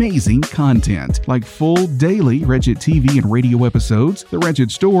 yes, amazing content, like full daily Wretched TV and radio episodes. The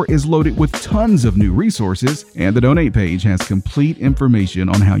Wretched store is loaded with tons of new resources, and the donate page has complete information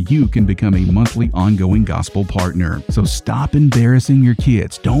on how you can become a monthly ongoing gospel partner. So stop embarrassing your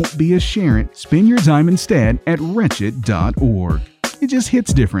kids. Don't be a sharent. Spend your time instead at wretched.org. It just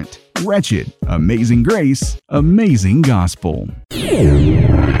hits different. Wretched. Amazing grace. Amazing gospel.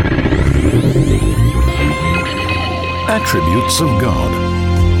 Attributes of God.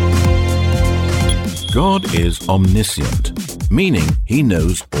 God is omniscient, meaning He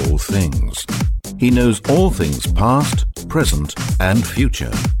knows all things. He knows all things past, present, and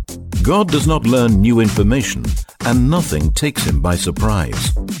future. God does not learn new information, and nothing takes Him by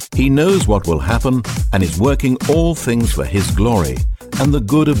surprise. He knows what will happen and is working all things for His glory and the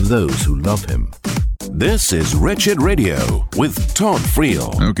good of those who love Him. This is Wretched Radio with Todd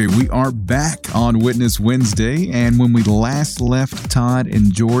Friel. Okay, we are back on Witness Wednesday, and when we last left Todd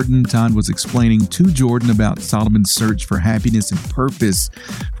and Jordan, Todd was explaining to Jordan about Solomon's search for happiness and purpose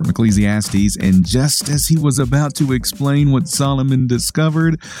from Ecclesiastes, and just as he was about to explain what Solomon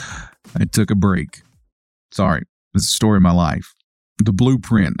discovered, I took a break. Sorry, this is the story of my life. The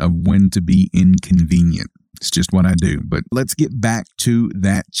blueprint of when to be inconvenient. It's just what I do. But let's get back to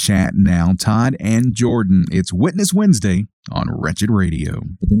that chat now. Todd and Jordan, it's Witness Wednesday on Wretched Radio.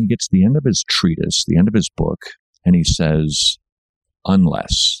 But then he gets to the end of his treatise, the end of his book, and he says,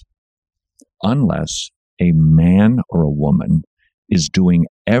 unless a man or a woman is doing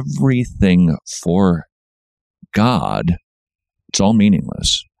everything for God, it's all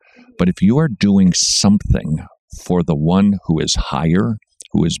meaningless. But if you are doing something for the one who is higher,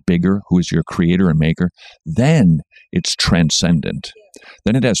 who is bigger, who is your creator and maker, then it's transcendent.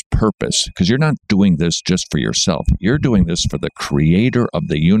 Then it has purpose, because you're not doing this just for yourself. You're doing this for the creator of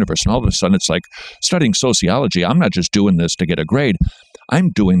the universe. And all of a sudden, it's like studying sociology. I'm not just doing this to get a grade. I'm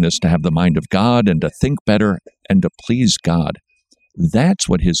doing this to have the mind of God and to think better and to please God. That's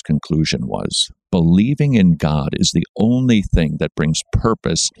what his conclusion was. Believing in God is the only thing that brings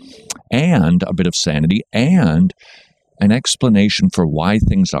purpose and a bit of sanity and an explanation for why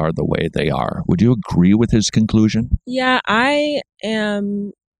things are the way they are. Would you agree with his conclusion? Yeah, I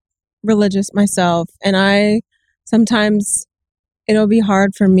am religious myself, and I sometimes it'll be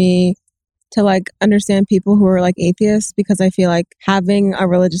hard for me to understand people who are atheists, because I feel like having a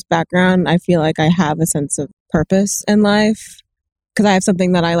religious background, I feel like I have a sense of purpose in life, because I have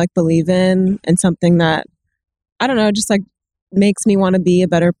something that I believe in, and something that, I don't know, just makes me want to be a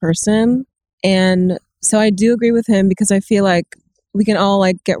better person. And so I do agree with him, because I feel like we can all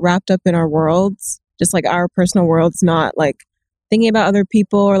get wrapped up in our worlds, just our personal worlds, not thinking about other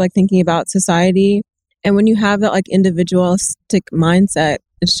people or thinking about society. And when you have that individualistic mindset,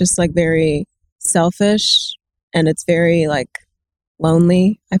 it's just very selfish, and it's very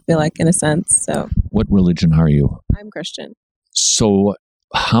lonely, I feel in a sense. So what religion are you? I'm Christian. So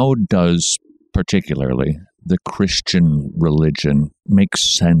how does particularly the Christian religion make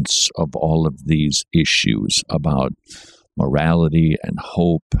sense of all of these issues about morality and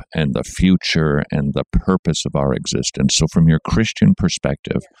hope and the future and the purpose of our existence? So from your Christian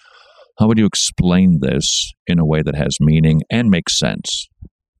perspective, how would you explain this in a way that has meaning and makes sense?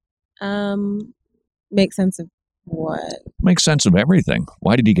 Make sense of what? Makes sense of everything.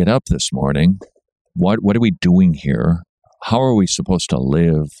 Why did you get up this morning? What are we doing here? How are we supposed to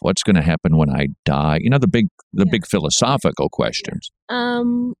live? What's going to happen when I die? The big philosophical questions.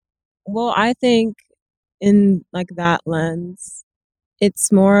 Well, I think in that lens,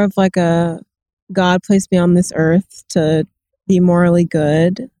 it's more of a God placed me on this earth to be morally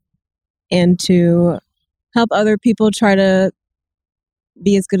good and to help other people try to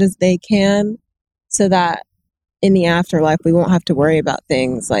be as good as they can, so that in the afterlife we won't have to worry about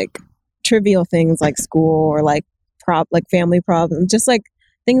things trivial things like school or family problems, just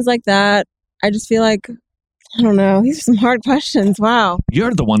things like that. I just feel I don't know. These are some hard questions. Wow.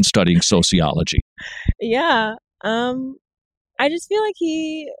 You're the one studying sociology. Yeah. I just feel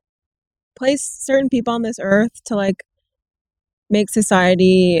he placed certain people on this earth to make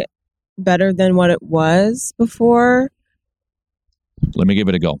society better than what it was before. Let me give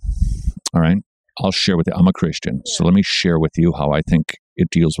it a go. All right. I'll share with you. I'm a Christian, so let me share with you how I think it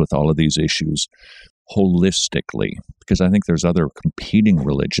deals with all of these issues holistically, because I think there's other competing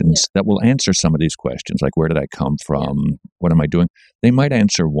religions that will answer some of these questions, like where did I come from? What am I doing? They might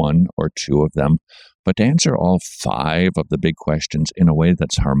answer one or two of them, but to answer all five of the big questions in a way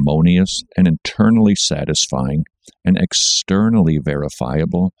that's harmonious and internally satisfying and externally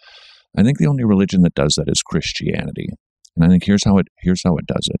verifiable, I think the only religion that does that is Christianity. And I think here's how it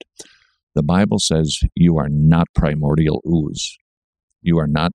does it. The Bible says you are not primordial ooze. You are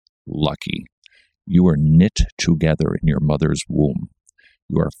not lucky. You are knit together in your mother's womb.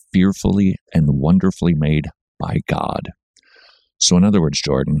 You are fearfully and wonderfully made by God. So in other words,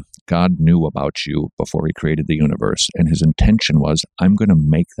 Jordan, God knew about you before he created the universe, and his intention was, I'm going to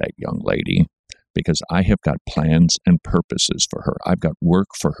make that young lady because I have got plans and purposes for her. I've got work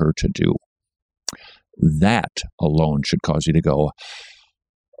for her to do. That alone should cause you to go,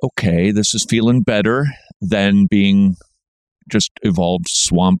 okay, this is feeling better than being just evolved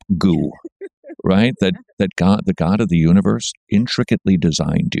swamp goo, right? That God, the God of the universe, intricately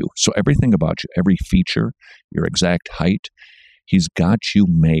designed you. So everything about you, every feature, your exact height, he's got you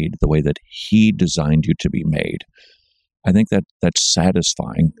made the way that he designed you to be made. I think that's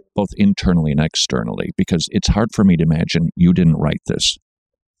satisfying, both internally and externally, because it's hard for me to imagine you didn't write this.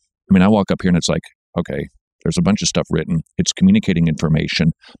 I mean, I walk up here and it's like, okay, there's a bunch of stuff written. It's communicating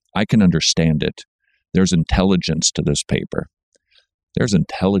information. I can understand it. There's intelligence to this paper. There's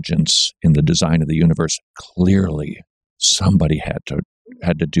intelligence in the design of the universe. Clearly, somebody had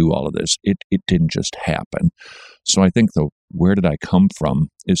to do all of this. It didn't just happen. So I think the where did I come from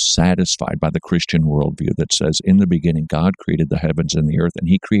is satisfied by the Christian worldview that says, in the beginning, God created the heavens and the earth, and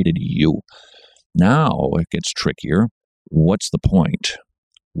he created you. Now it gets trickier. What's the point?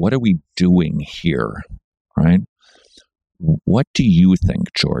 What are we doing here? Right? What do you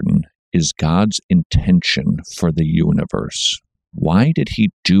think, Jordan, is God's intention for the universe? Why did he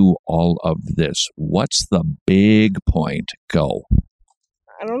do all of this? What's the big point? Go.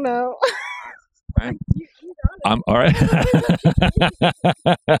 I don't know. Right? You got All right.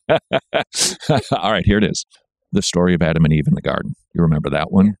 All right, here it is. The story of Adam and Eve in the garden. You remember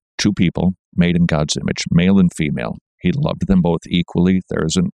that one? Two people made in God's image, male and female. He loved them both equally. There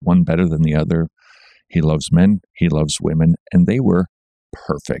isn't one better than the other. He loves men, he loves women, and they were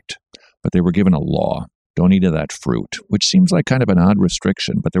perfect. But they were given a law. Don't eat of that fruit, which seems like kind of an odd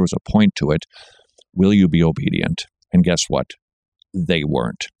restriction, but there was a point to it. Will you be obedient? And guess what? They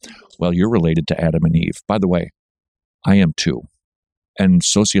weren't. Well, you're related to Adam and Eve. By the way, I am too. And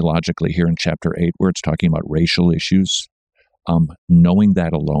sociologically, here in chapter 8, where it's talking about racial issues, knowing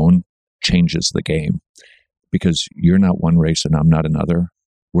that alone changes the game. Because you're not one race and I'm not another.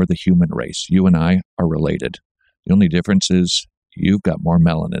 We're the human race. You and I are related. The only difference is you've got more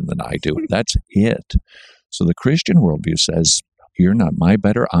melanin than I do. That's it. So the Christian worldview says, you're not my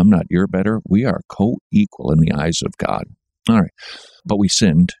better, I'm not your better. We are co-equal in the eyes of God. All right. But we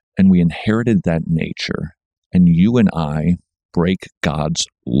sinned and we inherited that nature. And you and I break God's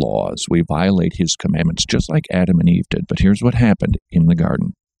laws. We violate his commandments just like Adam and Eve did. But here's what happened in the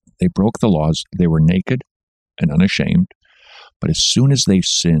garden. They broke the laws. They were naked and unashamed. But as soon as they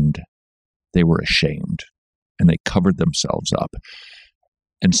sinned, they were ashamed and they covered themselves up.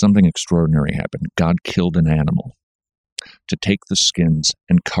 And something extraordinary happened. God killed an animal to take the skins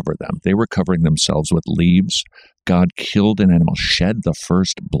and cover them. They were covering themselves with leaves. God killed an animal, shed the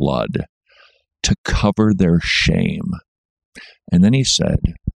first blood to cover their shame. And then he said,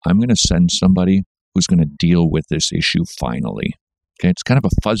 I'm going to send somebody who's going to deal with this issue finally. Okay, it's kind of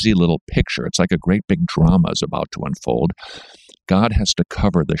a fuzzy little picture. It's like a great big drama is about to unfold. God has to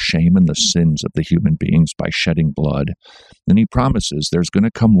cover the shame and the sins of the human beings by shedding blood. And he promises there's going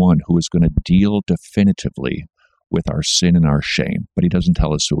to come one who is going to deal definitively with our sin and our shame, but he doesn't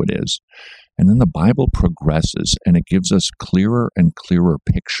tell us who it is. And then the Bible progresses and it gives us clearer and clearer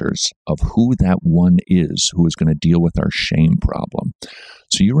pictures of who that one is who is going to deal with our shame problem.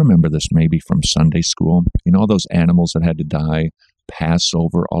 So you remember this maybe from Sunday school, you know, those animals that had to die,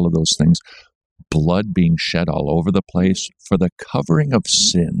 Passover, all of those things, blood being shed all over the place for the covering of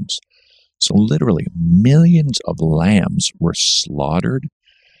sins. So literally millions of lambs were slaughtered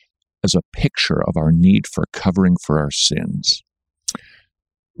as a picture of our need for covering for our sins.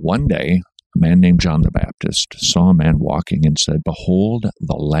 One day, a man named John the Baptist saw a man walking and said, "Behold,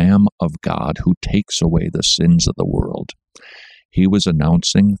 the Lamb of God who takes away the sins of the world." He was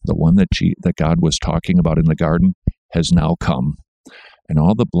announcing the one that God was talking about in the garden has now come. And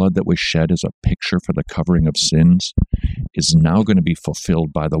all the blood that was shed as a picture for the covering of sins is now going to be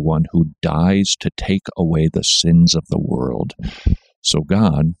fulfilled by the one who dies to take away the sins of the world. So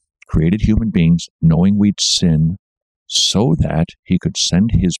God created human beings knowing we'd sin so that he could send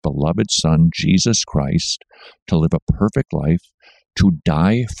his beloved Son, Jesus Christ, to live a perfect life, to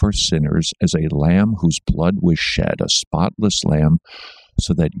die for sinners as a lamb whose blood was shed, a spotless lamb,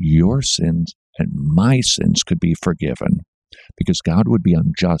 so that your sins and my sins could be forgiven. Because God would be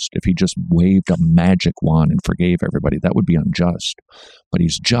unjust if he just waved a magic wand and forgave everybody. That would be unjust. But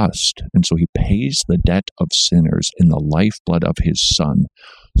he's just, and so he pays the debt of sinners in the lifeblood of his Son,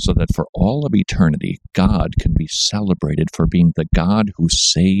 so that for all of eternity, God can be celebrated for being the God who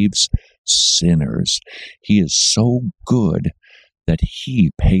saves sinners. He is so good that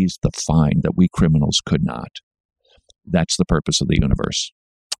he pays the fine that we criminals could not. That's the purpose of the universe.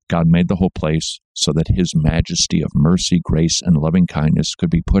 God made the whole place so that his majesty of mercy, grace, and loving kindness could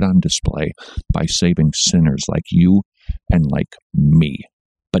be put on display by saving sinners like you and like me.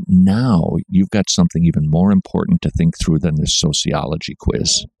 But now you've got something even more important to think through than this sociology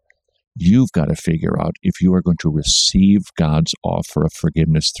quiz. You've got to figure out if you are going to receive God's offer of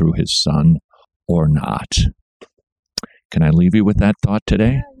forgiveness through his Son or not. Can I leave you with that thought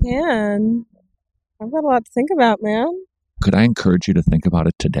today? Man, I've got a lot to think about, man. Could I encourage you to think about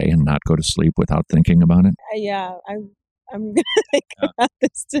it today and not go to sleep without thinking about it? Yeah, I'm going to think about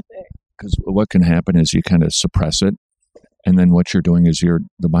this today. Because what can happen is you kind of suppress it, and then what you're doing is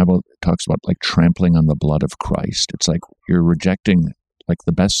the Bible talks about like trampling on the blood of Christ. It's like you're rejecting like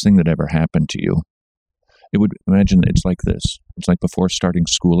the best thing that ever happened to you. Imagine it's like this. It's like before starting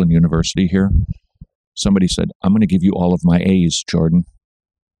school and university here, somebody said, "I'm going to give you all of my A's, Jordan.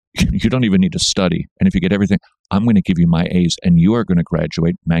 You don't even need to study. And if you get everything, I'm going to give you my A's, and you are going to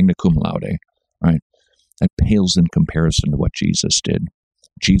graduate magna cum laude." Right? That pales in comparison to what Jesus did.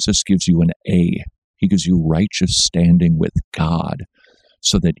 Jesus gives you an A. He gives you righteous standing with God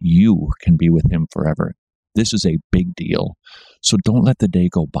so that you can be with him forever. This is a big deal. So don't let the day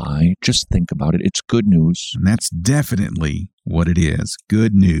go by. Just think about it. It's good news. And that's definitely what it is.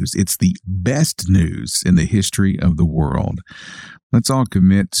 Good news. It's the best news in the history of the world. Let's all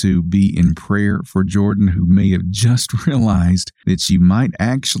commit to be in prayer for Jordan, who may have just realized that she might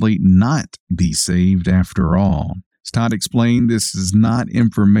actually not be saved after all. As Todd explained, this is not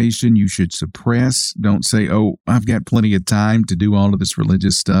information you should suppress. Don't say, oh, I've got plenty of time to do all of this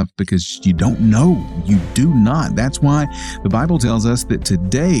religious stuff, because you don't know. You do not. That's why the Bible tells us that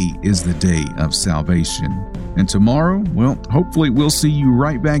today is the day of salvation. And tomorrow, well, hopefully we'll see you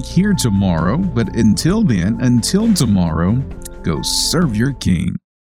right back here tomorrow. But until then, until tomorrow, go serve your King.